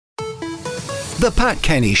The Pat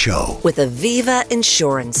Kenny Show with Aviva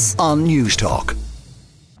Insurance on News Talk.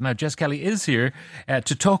 Now, Jess Kelly is here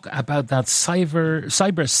to talk about that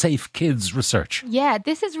Cyber Safe Kids research. Yeah,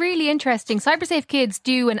 this is really interesting. Cyber Safe Kids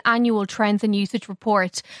do an annual trends and usage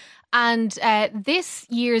report. And this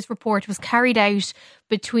year's report was carried out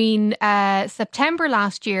between September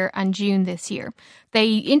last year and June this year.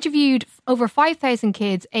 They interviewed over 5,000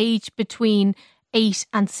 kids aged between 8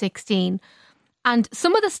 and 16. And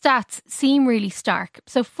some of the stats seem really stark.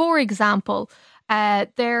 So, for example, it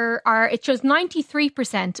shows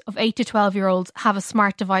 93% of 8 to 12-year-olds have a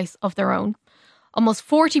smart device of their own. Almost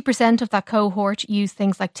 40% of that cohort use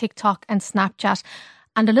things like TikTok and Snapchat.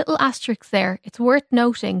 And a little asterisk there, it's worth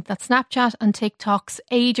noting that Snapchat and TikTok's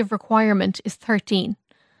age of requirement is 13.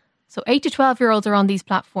 So 8 to 12-year-olds are on these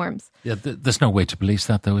platforms. Yeah, there's no way to police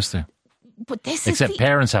that, though, is there? But this Except is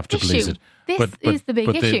parents have to police it. This is the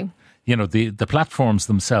big issue. The platforms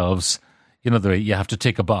themselves, you have to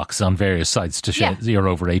tick a box on various sites to show you're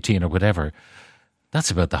over 18 or whatever. That's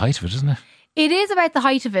about the height of it, isn't it? It is about the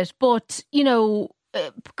height of it, but, so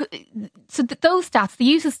those stats, the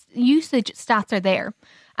usage stats are there.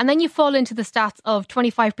 And then you fall into the stats of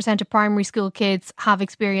 25% of primary school kids have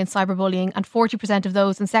experienced cyberbullying and 40% of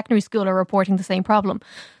those in secondary school are reporting the same problem.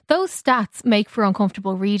 Those stats make for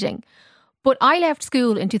uncomfortable reading. But I left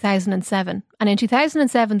school in 2007. And in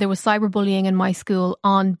 2007, there was cyberbullying in my school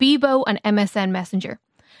on Bebo and MSN Messenger.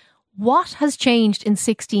 What has changed in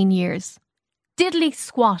 16 years? Diddly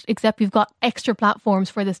squat, except we've got extra platforms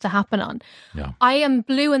for this to happen on. Yeah. I am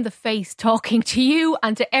blue in the face talking to you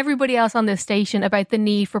and to everybody else on this station about the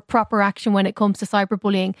need for proper action when it comes to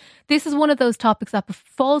cyberbullying. This is one of those topics that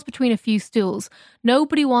falls between a few stools.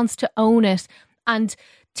 Nobody wants to own it and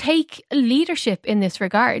take leadership in this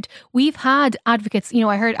regard. We've had advocates,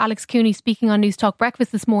 I heard Alex Cooney speaking on News Talk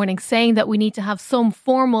Breakfast this morning saying that we need to have some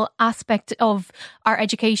formal aspect of our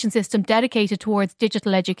education system dedicated towards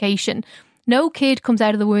digital education. No kid comes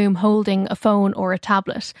out of the womb holding a phone or a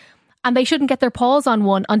tablet. And they shouldn't get their paws on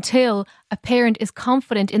one until a parent is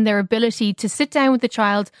confident in their ability to sit down with the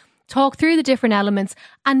child, talk through the different elements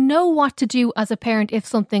and know what to do as a parent if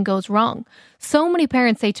something goes wrong. So many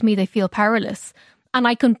parents say to me they feel powerless. And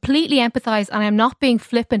I completely empathise, and I'm not being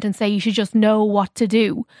flippant and say you should just know what to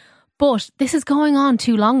do. But this is going on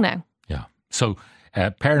too long now. Yeah. So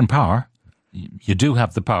parent power, you do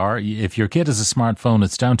have the power. If your kid has a smartphone,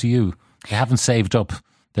 it's down to you. They haven't saved up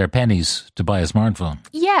their pennies to buy a smartphone.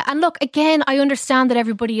 Yeah, and look, again, I understand that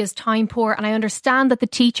everybody is time poor, and I understand that the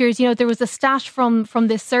teachers, there was a stat from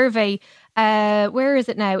this survey. Where is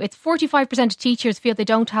it now? It's 45% of teachers feel they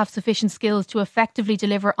don't have sufficient skills to effectively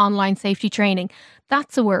deliver online safety training.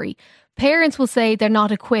 That's a worry. Parents will say they're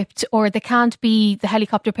not equipped or they can't be the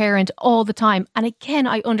helicopter parent all the time. And again,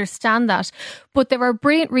 I understand that. But there are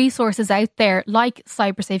brilliant resources out there like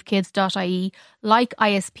cybersafekids.ie, like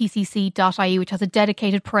ispcc.ie, which has a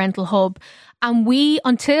dedicated parental hub. And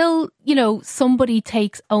until somebody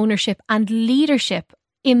takes ownership and leadership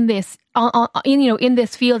in this, in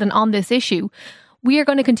this field and on this issue, we are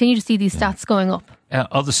going to continue to see these stats going up.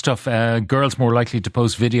 Other stuff, girls more likely to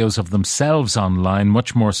post videos of themselves online,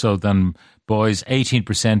 much more so than boys.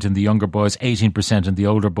 18% in the younger boys, 18% in the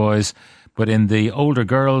older boys. But in the older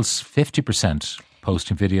girls, 50%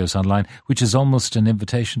 posting videos online, which is almost an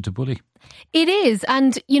invitation to bully. It is.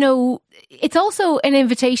 And, it's also an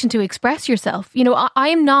invitation to express yourself. I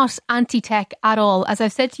am not anti-tech at all. As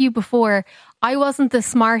I've said to you before, I wasn't the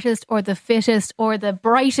smartest or the fittest or the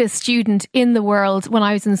brightest student in the world when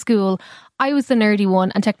I was in school. I was the nerdy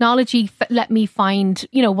one, and technology let me find,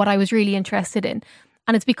 what I was really interested in.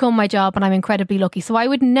 And it's become my job, and I'm incredibly lucky. So I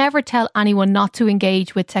would never tell anyone not to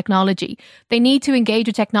engage with technology. They need to engage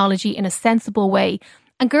with technology in a sensible way.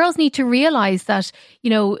 And girls need to realise that,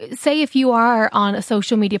 say if you are on a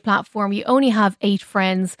social media platform, you only have 8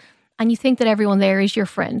 friends and you think that everyone there is your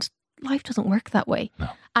friend. Life doesn't work that way. No.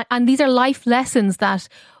 And these are life lessons that,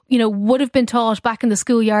 would have been taught back in the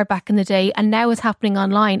schoolyard back in the day, and now is happening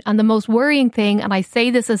online. And the most worrying thing, and I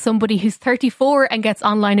say this as somebody who's 34 and gets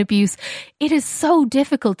online abuse, it is so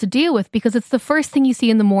difficult to deal with because it's the first thing you see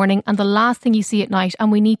in the morning and the last thing you see at night,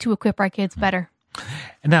 and we need to equip our kids better.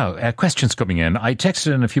 Now, questions coming in. I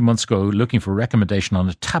texted in a few months ago looking for a recommendation on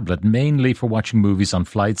a tablet, mainly for watching movies on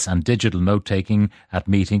flights and digital note-taking at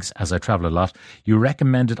meetings as I travel a lot. You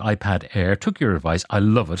recommended iPad Air. Took your advice. I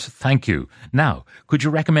love it. Thank you. Now, could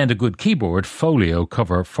you recommend a good keyboard folio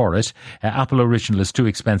cover for it? Apple Original is too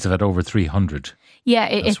expensive at over $300. Yeah,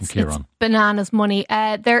 it's bananas money.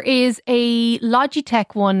 There is a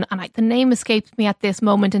Logitech one, and the name escapes me at this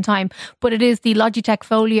moment in time, but it is the Logitech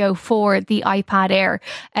Folio for the iPad Air.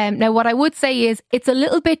 Now, what I would say is it's a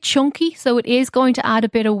little bit chunky, so it is going to add a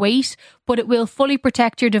bit of weight, but it will fully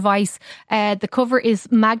protect your device. The cover is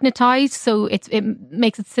magnetized, so it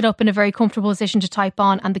makes it sit up in a very comfortable position to type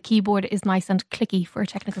on, and the keyboard is nice and clicky, for a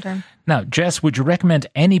technical term. Now, Jess, would you recommend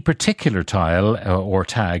any particular tile or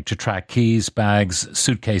tag to track keys, bags,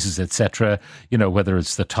 suitcases, etc.? You know, whether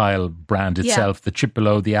it's the tile brand itself, the chip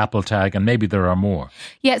below, the Apple tag, and maybe there are more.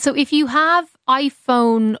 Yeah, so if you have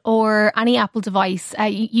iPhone or any Apple device,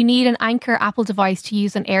 you need an Anchor Apple device to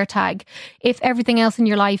use an AirTag. If everything else in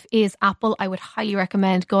your life is Apple, I would highly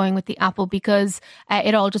recommend going with the Apple because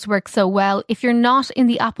it all just works so well. If you're not in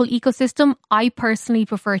the Apple ecosystem, I personally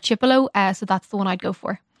prefer Chipolo, so that's the one I'd go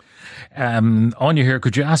for. Anya here,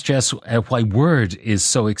 could you ask Jess why Word is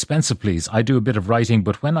so expensive, please? I do a bit of writing,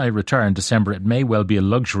 but when I retire in December, it may well be a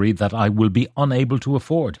luxury that I will be unable to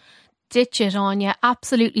afford. Ditch it, Anya.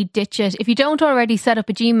 Absolutely ditch it. If you don't already set up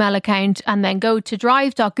a Gmail account and then go to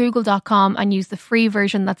drive.google.com and use the free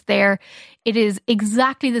version that's there, it is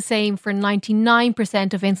exactly the same for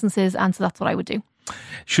 99% of instances, and so that's what I would do.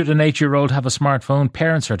 Should an 8-year-old have a smartphone?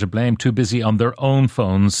 Parents are to blame, too busy on their own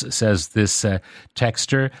phones, says this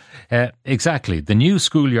texter. Exactly. The new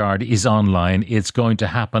schoolyard is online. It's going to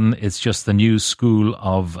happen. It's just the new school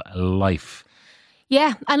of life.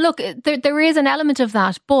 Yeah, and look, there is an element of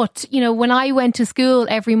that. But, you know, when I went to school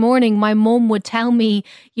every morning, my mum would tell me,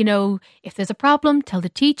 you know, if there's a problem, tell the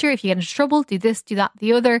teacher. If you get into trouble, do this, do that,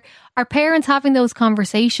 the other. Our parents having those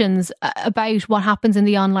conversations about what happens in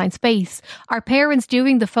the online space. Our parents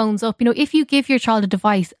doing the phones up. You know, if you give your child a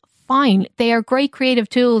device, fine. They are great creative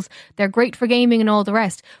tools. They're great for gaming and all the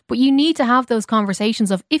rest. But you need to have those conversations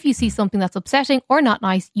of if you see something that's upsetting or not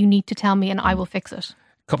nice, you need to tell me and I will fix it.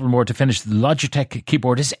 Couple more to finish. The Logitech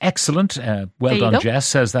keyboard is excellent. Well done, Jess,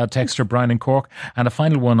 says that texter Brian in Cork. And a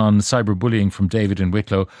final one on cyberbullying from David in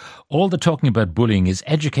Wicklow. All the talking about bullying is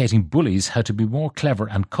educating bullies how to be more clever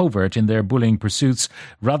and covert in their bullying pursuits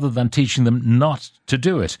rather than teaching them not to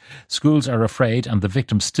do it. Schools are afraid and the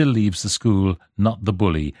victim still leaves the school, not the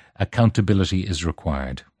bully. Accountability is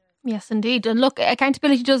required. Yes, indeed. And look,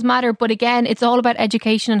 accountability does matter, but again, it's all about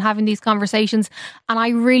education and having these conversations. And I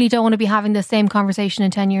really don't want to be having the same conversation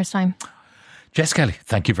in 10 years' time. Jess Kelly,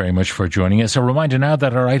 thank you very much for joining us. A reminder now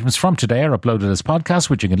that our items from today are uploaded as podcasts,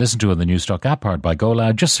 which you can listen to on the Newstalk app powered by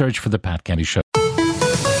GoLoud. Just search for The Pat Kenny Show.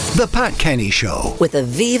 The Pat Kenny Show with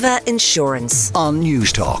Aviva Insurance on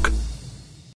Newstalk.